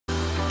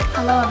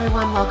Hello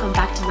everyone, welcome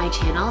back to my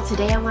channel.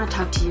 Today I want to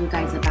talk to you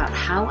guys about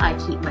how I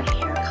keep my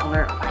hair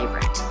color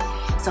vibrant.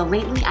 So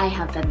lately I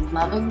have been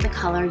loving the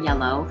color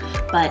yellow,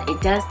 but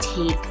it does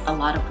take a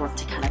lot of work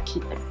to kind of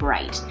keep it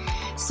bright.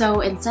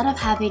 So instead of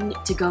having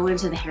to go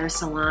into the hair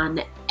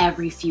salon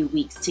every few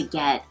weeks to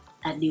get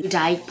a new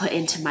dye put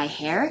into my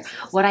hair,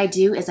 what I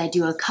do is I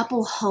do a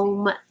couple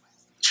home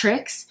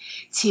tricks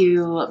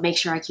to make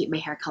sure I keep my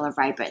hair color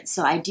vibrant.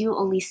 So I do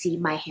only see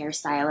my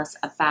hairstylist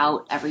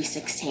about every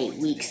 6 to 8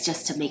 weeks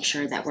just to make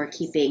sure that we're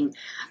keeping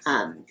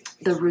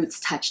the roots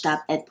touched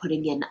up and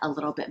putting in a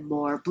little bit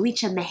more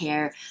bleach in the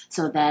hair,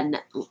 so then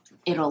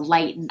it'll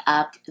lighten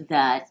up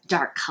the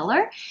dark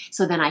color,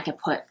 so then I can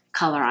put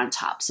color on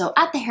top. So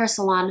at the hair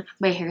salon,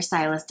 my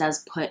hairstylist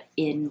does put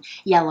in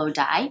yellow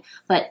dye,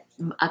 but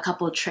a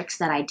couple of tricks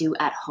that I do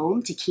at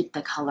home to keep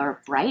the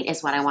color bright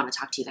is what I want to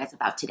talk to you guys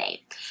about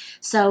today.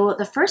 So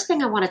the first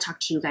thing I want to talk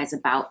to you guys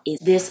about is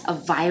this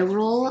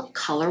viral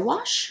color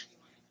wash.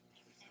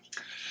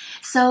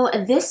 So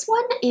this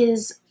one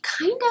is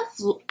kind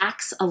of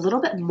acts a little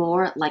bit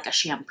more like a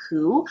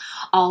shampoo,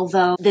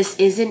 although this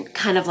isn't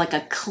kind of like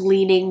a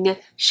cleaning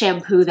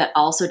shampoo that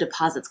also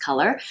deposits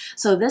color.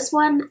 So this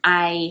one,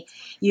 I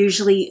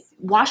usually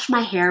wash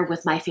my hair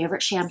with my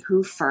favorite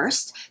shampoo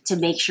first to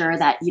make sure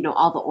that, you know,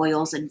 all the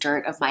oils and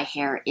dirt of my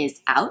hair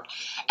is out.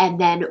 And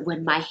then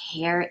when my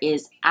hair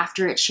is,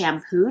 after it's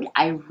shampooed,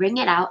 I wring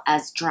it out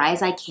as dry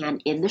as I can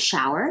in the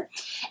shower.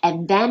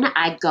 And then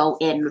I go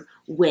in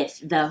with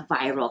the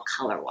viral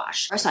color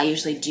wash. So I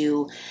usually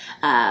do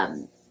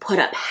put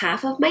up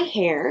half of my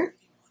hair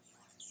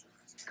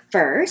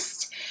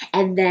first,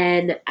 and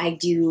then I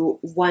do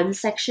one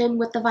section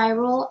with the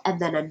viral and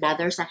then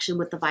another section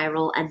with the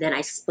viral, and then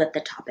I split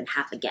the top in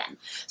half again.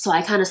 So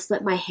I kind of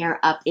split my hair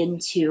up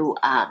into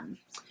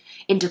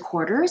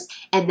quarters,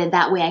 and then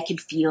that way I can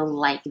feel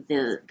like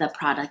the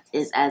product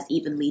is as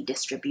evenly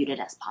distributed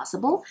as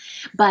possible.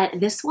 But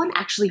this one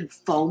actually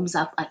foams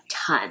up a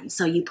ton.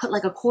 So you put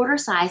like a quarter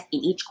size in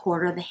each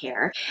quarter of the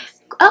hair.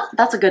 Oh,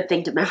 that's a good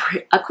thing to remember.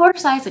 A quarter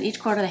size in each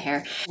quarter of the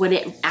hair. When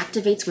it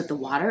activates with the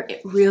water,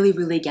 it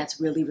really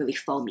gets really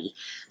foamy.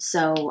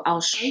 So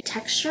I'll show you the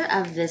texture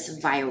of this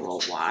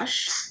viral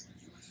wash.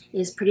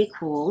 Is pretty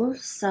cool.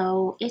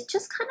 So it's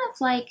just kind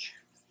of like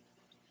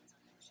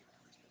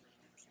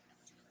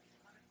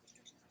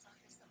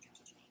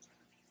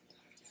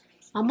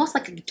almost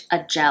like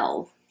a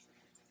gel,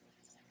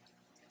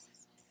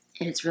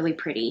 and it's really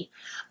pretty.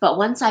 But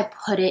once I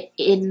put it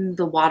in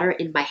the water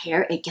in my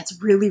hair, it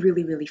gets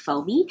really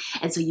foamy,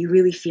 and so you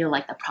really feel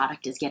like the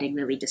product is getting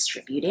really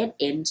distributed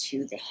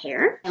into the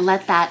hair. I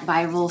let that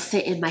viral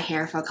sit in my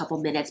hair for a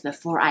couple minutes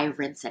before I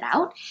rinse it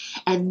out,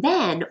 and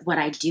then what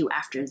I do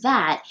after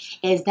that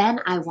is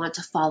then I want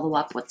to follow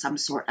up with some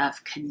sort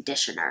of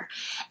conditioner.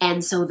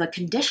 And so the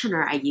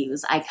conditioner I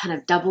use, I kind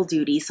of double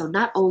duty. So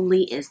not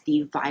only is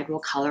the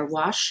viral color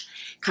wash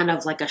kind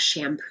of like a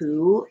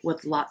shampoo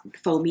with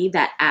foamy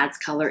that adds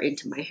color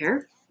into my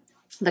hair.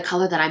 The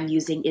color that I'm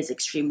using is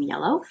extreme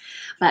yellow,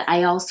 but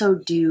I also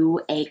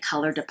do a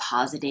color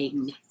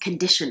depositing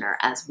conditioner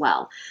as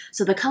well.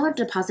 So the color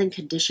depositing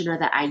conditioner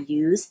that I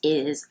use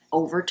is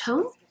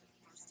Overtone.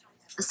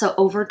 So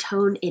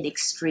Overtone in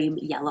extreme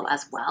yellow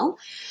as well.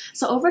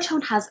 So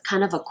Overtone has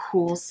kind of a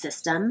cool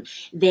system.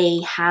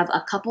 They have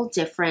a couple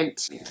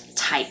different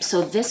types.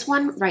 So this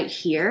one right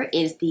here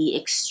is the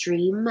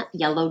extreme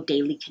yellow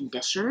daily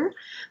conditioner,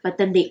 but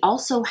then they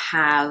also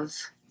have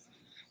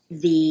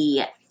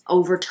the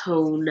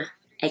Overtone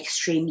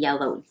extreme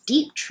yellow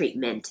deep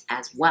treatment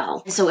as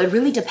well. So it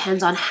really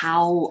depends on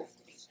how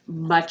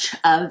much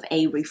of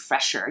a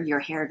refresher your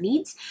hair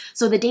needs.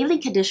 So the daily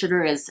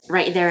conditioner is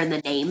right there in the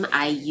name.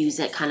 I use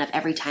it kind of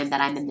every time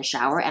that I'm in the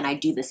shower, and I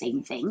do the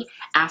same thing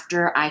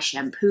after I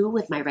shampoo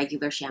with my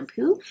regular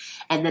shampoo,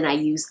 and then I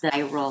use the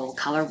viral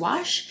color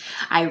wash.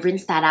 I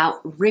rinse that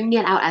out, wring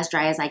it out as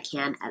dry as I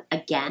can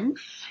again,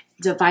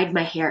 divide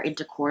my hair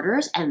into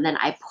quarters, and then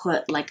I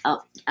put like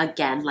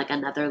again like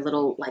another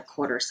little like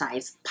quarter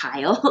size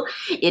pile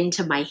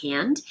into my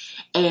hand,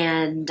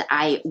 and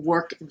I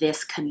work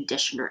this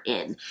conditioner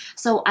in.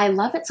 So I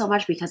love it so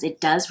much because it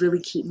does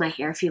really keep my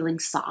hair feeling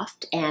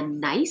soft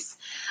and nice,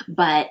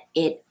 but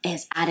it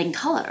is adding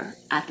color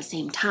at the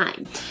same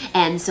time.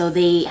 And so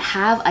they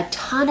have a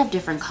ton of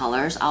different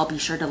colors. I'll be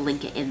sure to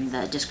link it in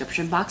the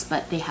description box,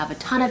 but they have a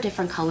ton of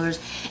different colors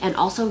and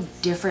also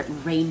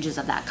different ranges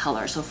of that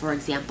color. So for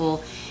example,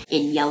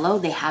 in yellow,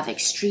 they have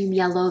extreme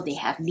yellow, they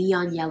have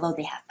neon yellow,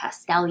 they have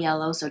pastel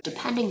yellow. So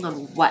depending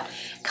on what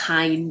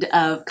kind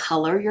of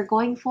color you're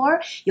going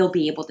for, you'll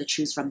be able to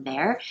choose from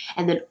there.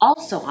 And then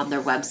also on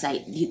their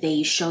website,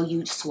 they show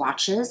you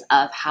swatches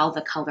of how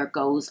the color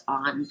goes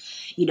on,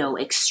 you know,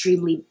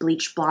 extremely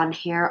bleach blonde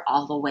hair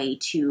all the way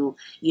to,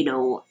 you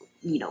know,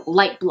 you know,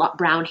 light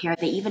brown hair.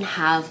 They even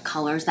have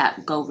colors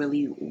that go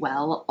really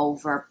well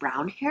over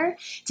brown hair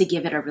to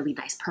give it a really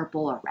nice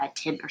purple or red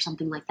tint or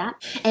something like that.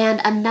 And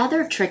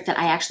another trick that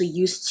I actually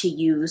used to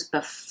use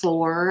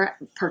before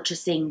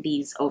purchasing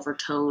these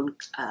overtone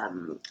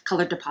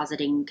color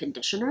depositing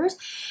conditioners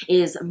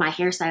is my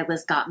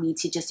hairstylist got me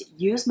to just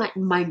use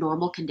my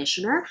normal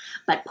conditioner,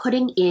 but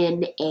putting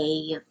in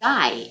a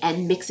dye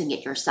and mixing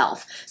it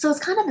yourself. So it's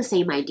kind of the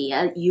same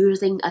idea,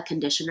 using a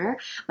conditioner,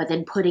 but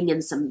then putting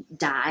in some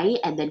dye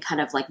and then kind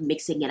of like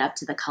mixing it up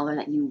to the color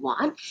that you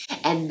want,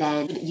 and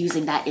then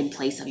using that in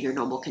place of your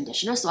normal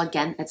conditioner. So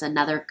again, it's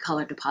another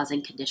color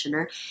depositing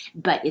conditioner,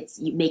 but it's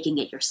making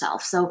it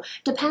yourself. So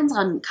depends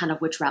on kind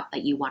of which route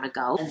that you want to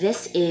go.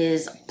 This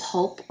is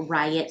Pulp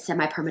Riot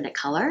Semi-Permanent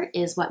Color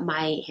is what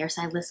my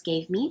hairstylist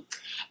gave me,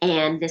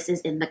 and this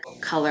is in the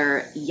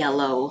color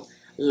Yellow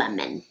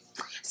Lemon.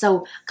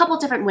 So a couple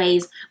different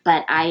ways,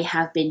 but I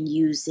have been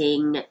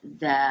using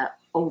the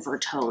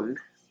overtone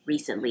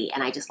recently,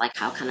 and I just like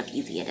how kind of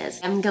easy it is.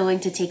 I'm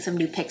going to take some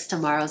new picks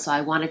tomorrow, so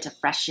I wanted to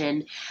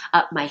freshen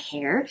up my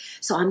hair.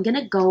 So I'm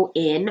gonna go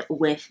in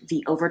with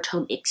the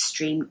Overtone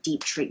Extreme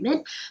Deep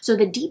Treatment. So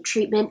the deep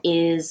treatment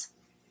is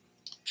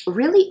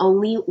really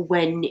only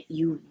when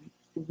you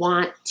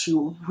want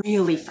to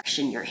really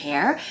freshen your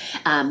hair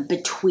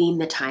between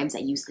the times I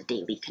use the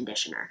daily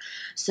conditioner.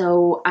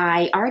 So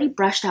I already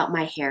brushed out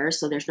my hair,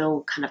 so there's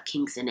no kind of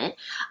kinks in it.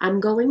 I'm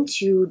going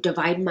to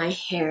divide my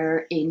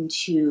hair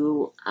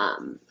into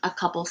a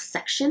couple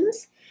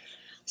sections,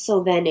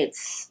 so then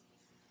it's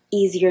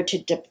easier to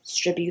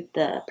distribute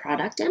the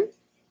product in.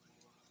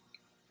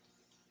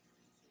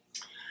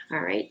 All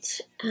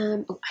right,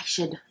 oh, I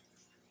should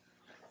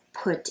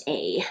put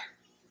a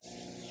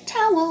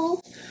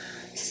towel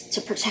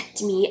to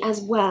protect me as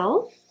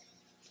well.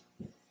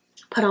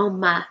 Put on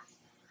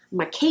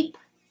my cape,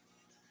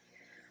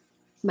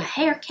 my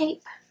hair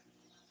cape.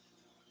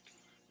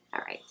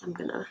 All right, I'm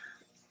gonna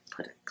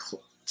put a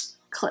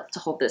clip to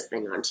hold this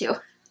thing onto.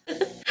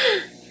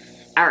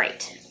 All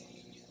right.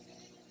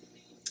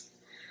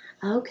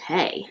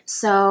 Okay,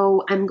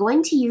 so I'm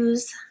going to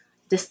use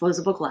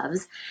disposable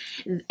gloves.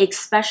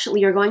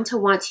 Especially, you're going to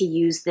want to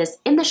use this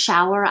in the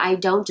shower. I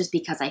don't, just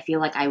because I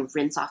feel like I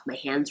rinse off my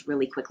hands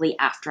really quickly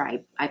after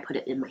I put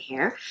it in my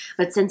hair.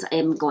 But since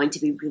I'm going to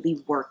be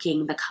really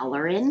working the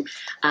color in,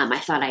 I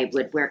thought I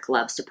would wear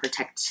gloves to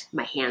protect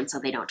my hands so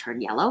they don't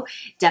turn yellow.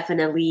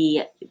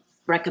 Definitely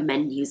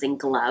recommend using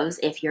gloves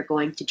if you're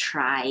going to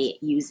try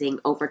using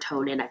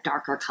overtone in a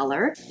darker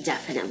color.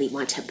 Definitely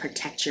want to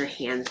protect your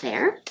hands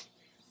there.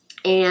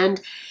 And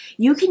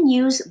you can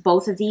use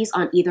both of these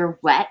on either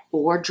wet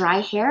or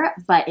dry hair,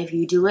 but if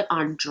you do it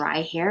on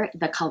dry hair,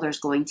 the color is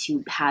going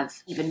to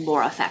have even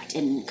more effect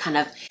and kind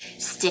of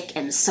stick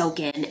and soak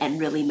in and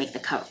really make the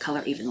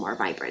color even more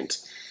vibrant.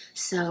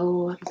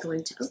 So I'm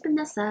going to open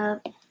this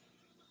up,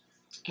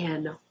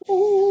 and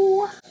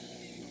oh,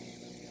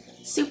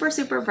 super,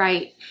 super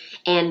bright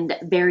and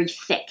very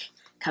thick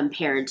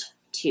compared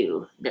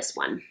to this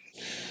one.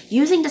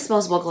 Using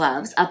disposable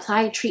gloves,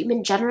 apply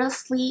treatment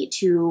generously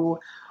to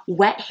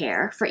wet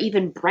hair for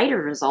even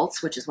brighter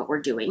results, which is what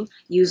we're doing.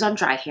 Use on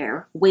dry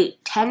hair,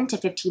 wait 10 to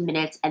 15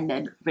 minutes, and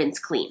then rinse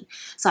clean.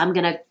 So I'm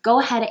gonna go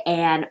ahead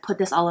and put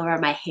this all over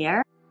my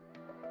hair.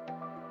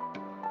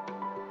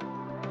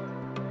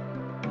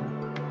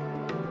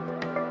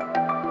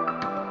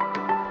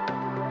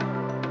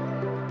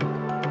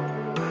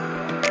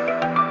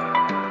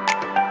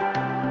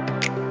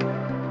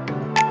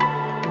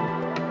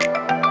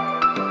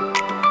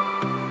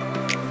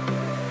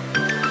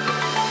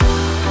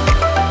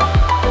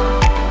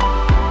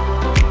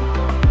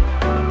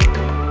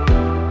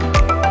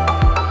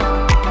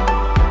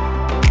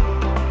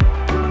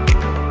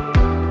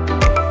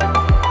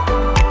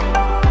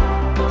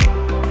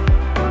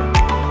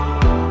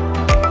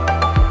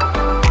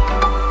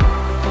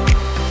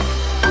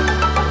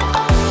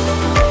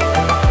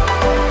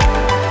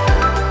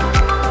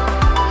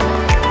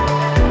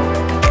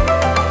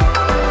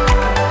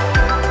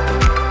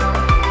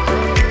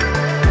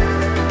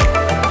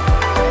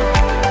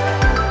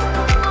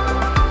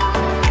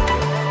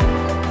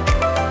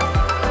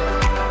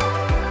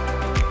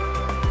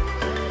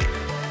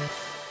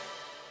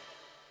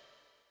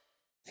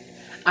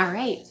 All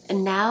right,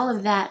 and now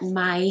that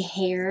my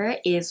hair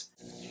is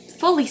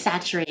fully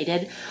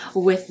saturated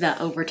with the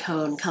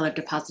Overtone Color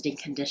Depositing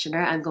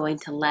Conditioner, I'm going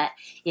to let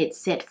it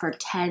sit for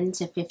 10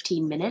 to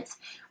 15 minutes,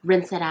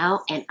 rinse it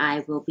out, and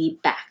I will be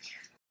back.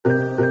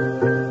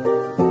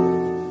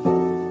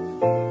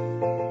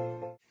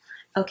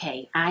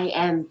 Okay, I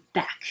am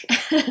back.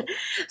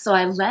 So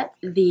I let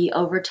the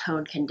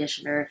Overtone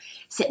conditioner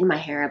sit in my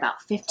hair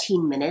about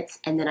 15 minutes,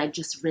 and then I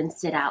just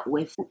rinsed it out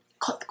with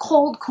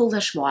cold,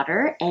 coolish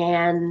water,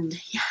 and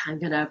yeah, I'm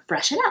gonna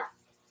brush it up.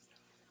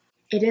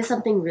 It is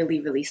something really,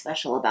 really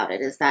special about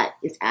it, is that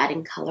it's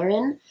adding color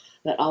in,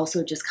 but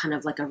also just kind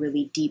of like a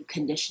really deep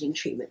conditioning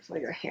treatment for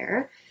your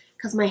hair,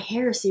 because my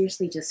hair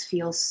seriously just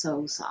feels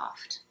so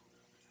soft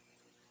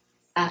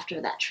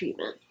after that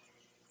treatment.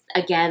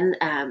 Again,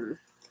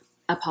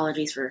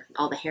 apologies for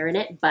all the hair in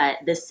it, but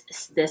this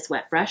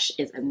wet brush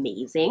is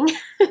amazing.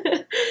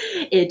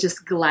 It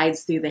just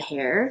glides through the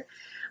hair.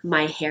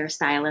 My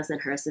hairstylist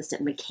and her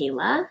assistant,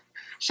 Michaela,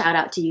 shout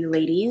out to you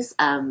ladies,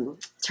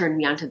 turned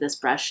me onto this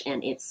brush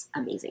and it's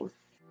amazing.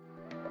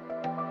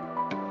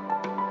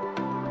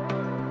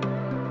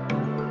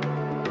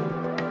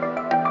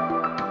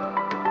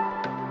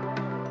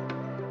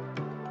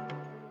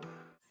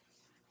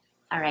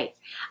 All right,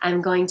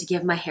 I'm going to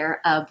give my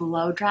hair a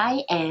blow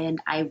dry and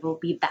I will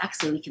be back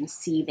so we can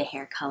see the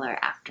hair color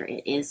after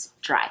it is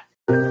dry.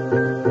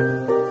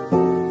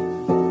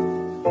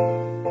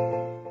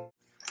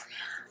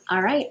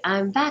 All right,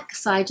 I'm back.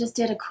 So I just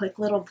did a quick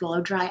little blow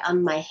dry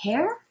on my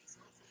hair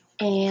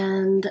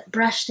and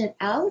brushed it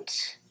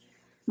out.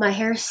 My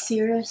hair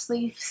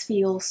seriously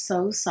feels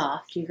so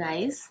soft, you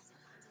guys.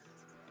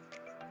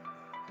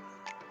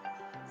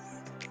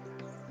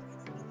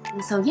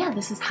 And so yeah,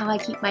 this is how I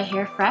keep my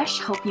hair fresh.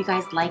 Hope you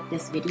guys like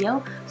this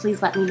video.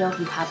 Please let me know if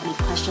you have any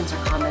questions or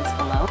comments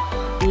below.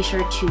 Be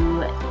sure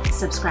to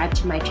subscribe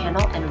to my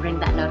channel and ring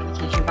that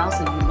notification bell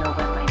so you know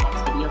when my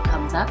next video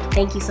comes up.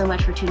 Thank you so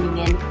much for tuning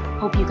in.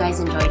 Hope you guys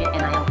enjoyed it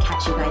and I'll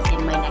catch you guys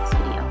in my next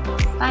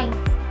video.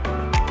 Bye!